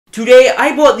Today,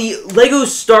 I bought the LEGO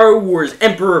Star Wars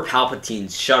Emperor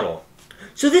Palpatine's Shuttle.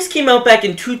 So this came out back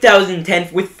in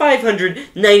 2010 with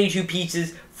 592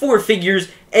 pieces, 4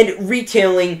 figures, and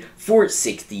retailing for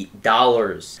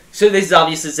 $60. So this is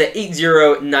obviously set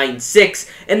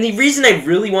 8096, and the reason I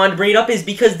really wanted to bring it up is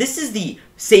because this is the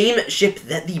same ship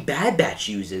that the Bad Batch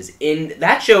uses, and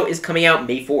that show is coming out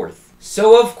May 4th.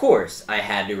 So of course, I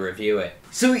had to review it.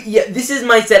 So yeah, this is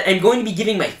my set. I'm going to be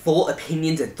giving my full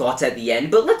opinions and thoughts at the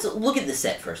end, but let's look at the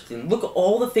set first, and look at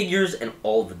all the figures and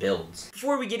all the builds.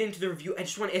 Before we get into the review, I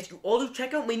just want to ask you all to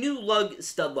check out my new lug,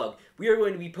 Stud Lug. We are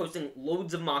going to be posting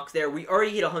loads of mocks there. We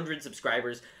already hit 100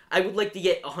 subscribers. I would like to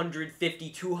get 150,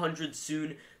 200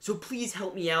 soon, so please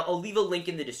help me out. I'll leave a link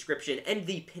in the description and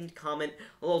the pinned comment.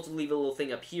 I'll also leave a little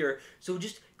thing up here, so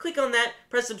just click on that,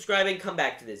 press subscribe, and come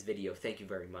back to this video. Thank you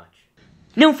very much.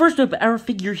 Now, first up, our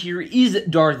figure here is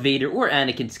Darth Vader, or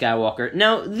Anakin Skywalker.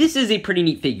 Now, this is a pretty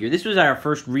neat figure. This was our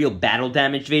first real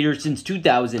battle-damaged Vader since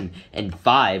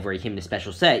 2005, where he came in a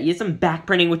special set. He has some back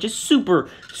printing, which is super,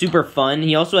 super fun.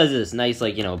 He also has this nice,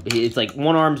 like, you know, it's like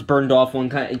one arm's burned off, one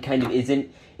kind of isn't.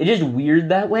 It's just weird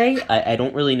that way. I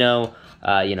don't really know.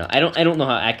 You know, I don't know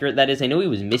how accurate that is. I know he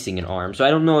was missing an arm, so I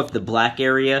don't know if the black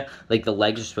area, like the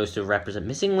legs, are supposed to represent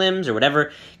missing limbs or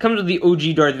whatever. Comes with the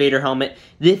OG Darth Vader helmet.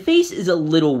 The face is a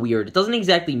little weird. It doesn't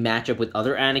exactly match up with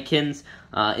other Anakins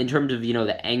in terms of, you know,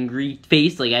 the angry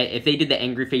face. Like, if they did the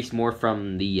angry face more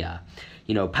from the,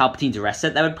 you know, Palpatine's arrest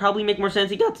set, that would probably make more sense.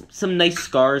 He got some nice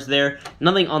scars there.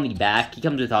 Nothing on the back. He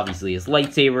comes with, obviously, his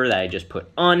lightsaber that I just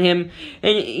put on him.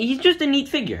 And he's just a neat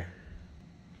figure.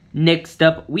 Next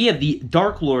up, we have the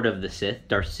Dark Lord of the Sith,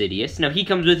 Darth Sidious. Now, he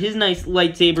comes with his nice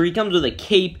lightsaber, he comes with a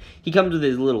cape, he comes with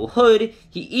his little hood,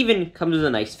 he even comes with a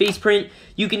nice face print.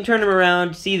 You can turn him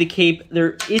around, see the cape.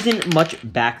 There isn't much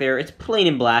back there. It's plain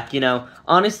and black, you know.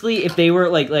 Honestly, if they were,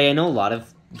 like I know a lot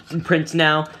of prints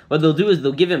now, what they'll do is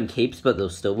they'll give him capes, but they'll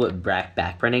still put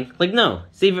back printing. Like, no,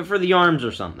 save it for the arms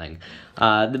or something.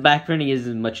 The back printing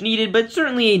isn't much needed, but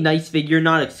certainly a nice figure,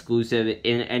 not exclusive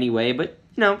in any way, but,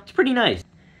 you know, it's pretty nice.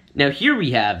 Now, here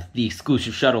we have the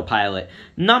exclusive shuttle pilot.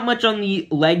 Not much on the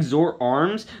legs or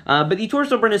arms, but the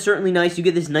torso print is certainly nice. You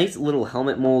get this nice little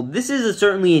helmet mold. This is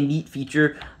certainly a neat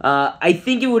feature. I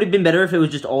think it would have been better if it was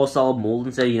just all solid mold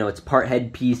instead of, you know, it's part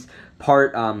headpiece,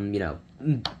 part, you know,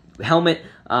 helmet.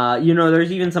 You know,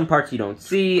 there's even some parts you don't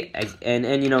see,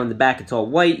 and you know, in the back it's all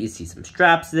white. You see some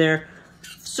straps there.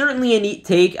 Certainly a neat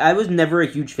take. I was never a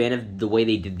huge fan of the way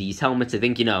they did these helmets. I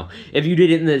think, you know, if you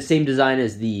did it in the same design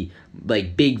as the,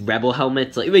 like, big Rebel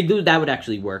helmets, like that would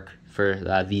actually work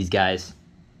for these guys.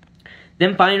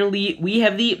 Then finally, we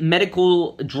have the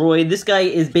medical droid. This guy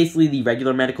is basically the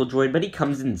regular medical droid, but he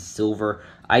comes in silver.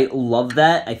 I love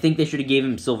that. I think they should have gave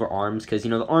him silver arms, because,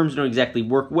 you know, the arms don't exactly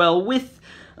work well with,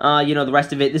 you know, the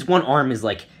rest of it. This one arm is,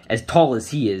 like, as tall as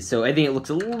he is, so I think it looks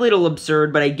a little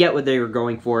absurd, but I get what they were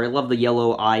going for. I love the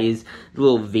yellow eyes, the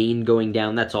little vein going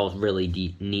down. That's all really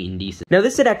neat and decent. Now,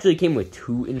 this set actually came with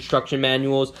 2 instruction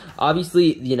manuals.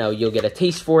 Obviously, you know, you'll get a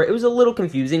taste for it. It was a little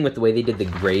confusing with the way they did the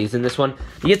grays in this one.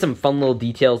 You get some fun little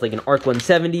details, like an ARC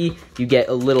 170. You get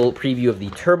a little preview of the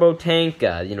turbo tank,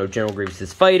 you know, General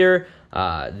Grievous' fighter,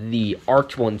 the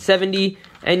ARC 170,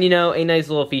 and, you know, a nice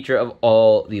little feature of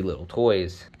all the little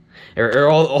toys. Or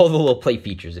all the little play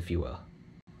features, if you will.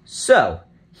 So,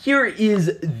 here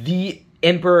is the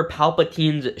Emperor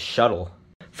Palpatine's shuttle.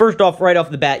 First off, right off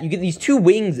the bat, you get these 2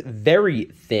 wings very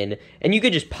thin, and you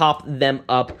could just pop them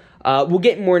up. We'll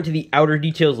get more into the outer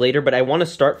details later, but I want to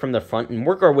start from the front and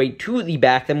work our way to the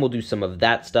back, then we'll do some of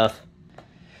that stuff.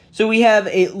 So we have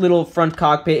a little front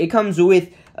cockpit. It comes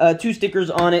with 2 stickers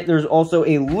on it. There's also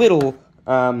a little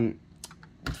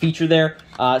feature there.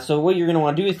 So what you're going to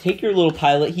want to do is take your little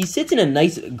pilot. He sits in a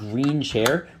nice green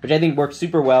chair, which I think works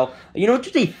super well. You know,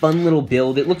 it's just a fun little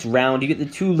build. It looks round. You get the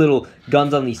 2 little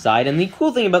guns on the side. And the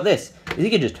cool thing about this is you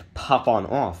can just pop on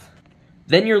off.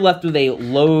 Then you're left with a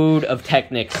load of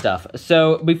Technic stuff.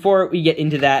 So before we get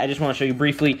into that, I just want to show you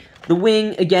briefly the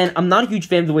wing. Again, I'm not a huge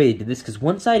fan of the way they did this because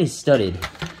one side is studded,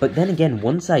 but then again,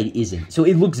 one side isn't. So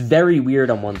it looks very weird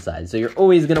on one side. So you're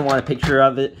always going to want a picture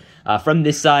of it from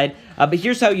this side. But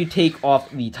here's how you take off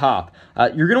the top.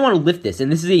 You're going to want to lift this, and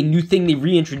this is a new thing they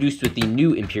reintroduced with the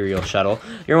new Imperial shuttle.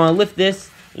 You're going to want to lift this.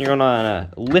 You're going to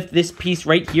lift this piece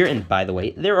right here, and by the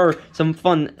way, there are some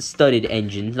fun studded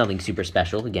engines, nothing super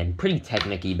special. Again, pretty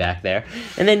technic-y back there.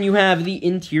 And then you have the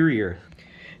interior.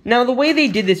 Now, the way they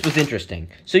did this was interesting.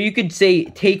 So you could say,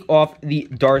 take off the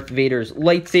Darth Vader's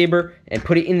lightsaber and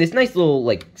put it in this nice little,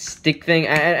 like, stick thing.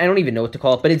 I don't even know what to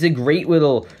call it, but it's a great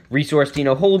little resource to, you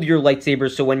know, hold your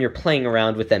lightsabers so when you're playing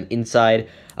around with them inside,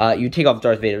 You take off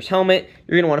Darth Vader's helmet.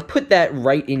 You're going to want to put that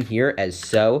right in here as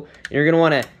so. And you're going to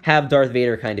want to have Darth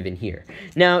Vader kind of in here.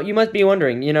 Now, you must be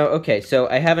wondering, you know, okay, so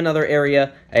I have another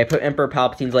area. I put Emperor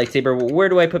Palpatine's lightsaber. Well, where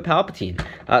do I put Palpatine?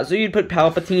 So you'd put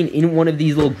Palpatine in one of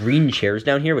these little green chairs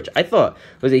down here, which I thought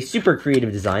was a super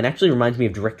creative design. Actually reminds me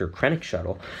of Director Krennic's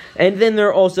shuttle. And then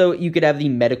there also, you could have the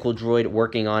medical droid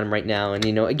working on him right now. And,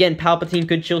 you know, again, Palpatine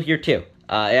could chill here too.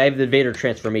 I have the Vader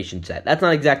transformation set. That's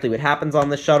not exactly what happens on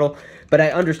this shuttle, but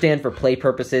I understand for play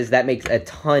purposes, that makes a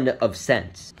ton of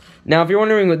sense. Now, if you're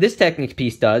wondering what this Technics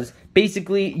piece does,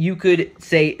 basically, you could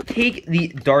say, take the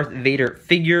Darth Vader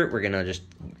figure, we're going to just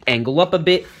angle up a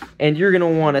bit, and you're going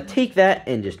to want to take that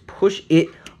and just push it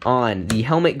on. The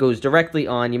helmet goes directly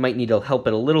on. You might need to help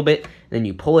it a little bit, then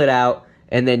you pull it out,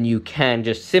 and then you can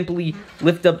just simply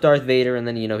lift up Darth Vader, and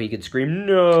then, you know, he could scream,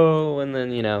 no, and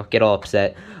then, you know, get all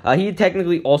upset. He could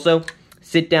technically also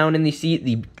sit down in the seat.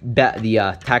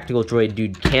 The tactical droid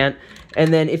dude can't.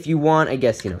 And then if you want, I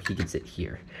guess, you know, he can sit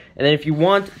here. And then if you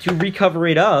want to recover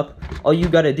it up, all you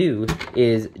gotta do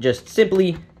is just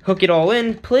simply hook it all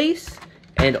in place,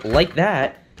 and like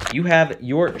that, you have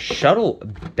your shuttle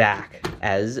back,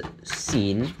 as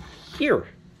seen here.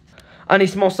 On a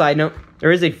small side note,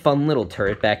 there is a fun little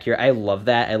turret back here. I love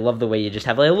that. I love the way you just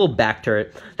have like a little back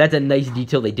turret. That's a nice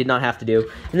detail they did not have to do.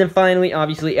 And then finally,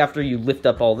 obviously, after you lift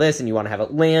up all this and you want to have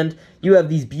it land, you have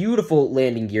these beautiful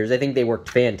landing gears. I think they worked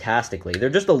fantastically.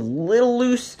 They're just a little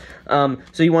loose, so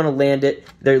you want to land it.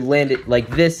 They land it like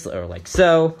this or like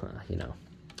so. You know,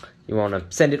 you want to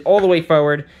send it all the way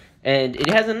forward. And it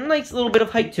has a nice little bit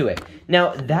of height to it.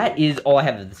 Now, that is all I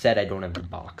have of the set. I don't have the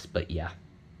box, but yeah.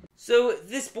 So,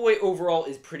 this boy overall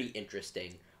is pretty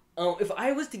interesting. If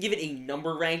I was to give it a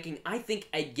number ranking, I think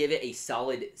I'd give it a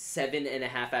solid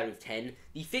 7.5 out of 10.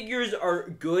 The figures are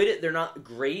good, they're not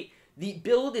great. The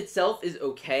build itself is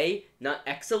okay, not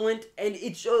excellent, and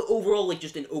it's overall like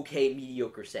just an okay,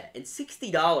 mediocre set. And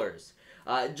 $60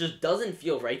 just doesn't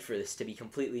feel right for this, to be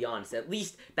completely honest, at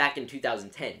least back in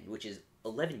 2010, which is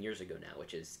 11 years ago now,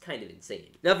 which is kind of insane.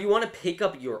 Now, if you want to pick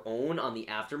up your own on the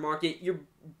aftermarket, your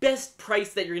best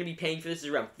price that you're going to be paying for this is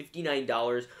around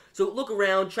 $59. So look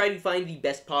around, try to find the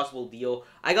best possible deal.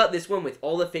 I got this one with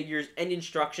all the figures and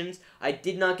instructions. I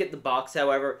did not get the box,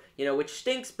 however, you know, which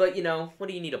stinks, but, you know, what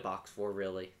do you need a box for,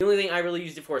 really? The only thing I really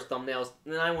used it for is thumbnails,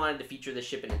 and then I wanted to feature this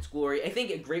ship in its glory. I think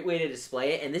a great way to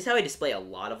display it, and this is how I display a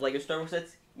lot of LEGO Star Wars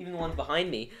sets, even the ones behind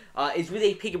me, is with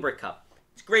a Pick a Brick cup.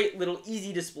 It's great, little,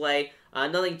 easy display,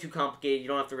 nothing too complicated. You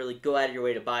don't have to really go out of your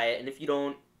way to buy it, and if you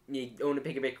don't, you own a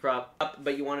Pick a Brick cup,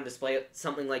 but you want to display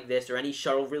something like this, or any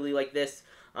shuttle really like this,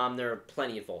 there are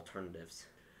plenty of alternatives.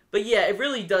 But yeah, it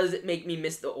really does make me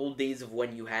miss the old days of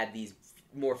when you had these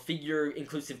more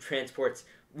figure-inclusive transports.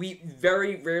 We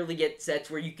very rarely get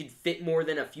sets where you could fit more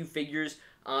than a few figures.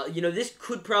 You know, this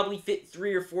could probably fit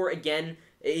 3 or 4 again.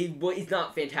 It's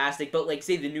not fantastic, but like,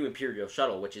 say, the new Imperial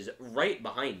Shuttle, which is right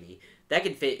behind me, that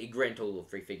could fit a grand total of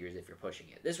 3 figures if you're pushing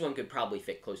it. This one could probably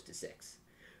fit close to 6.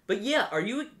 But yeah, are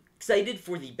you excited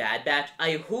for the Bad Batch?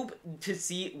 I hope to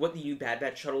see what the new Bad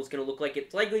Batch shuttle is going to look like.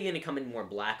 It's likely going to come in more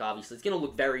black, obviously. It's going to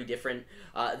look very different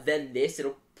than this.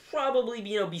 It'll probably,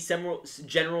 you know, be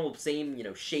general same, you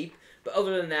know, shape. But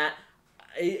other than that,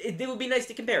 it would be nice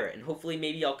to compare it. And hopefully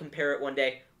maybe I'll compare it one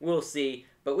day. We'll see.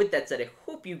 But with that said, I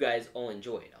hope you guys all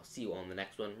enjoyed. I'll see you all in the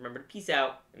next one. Remember to peace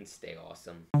out and stay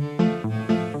awesome.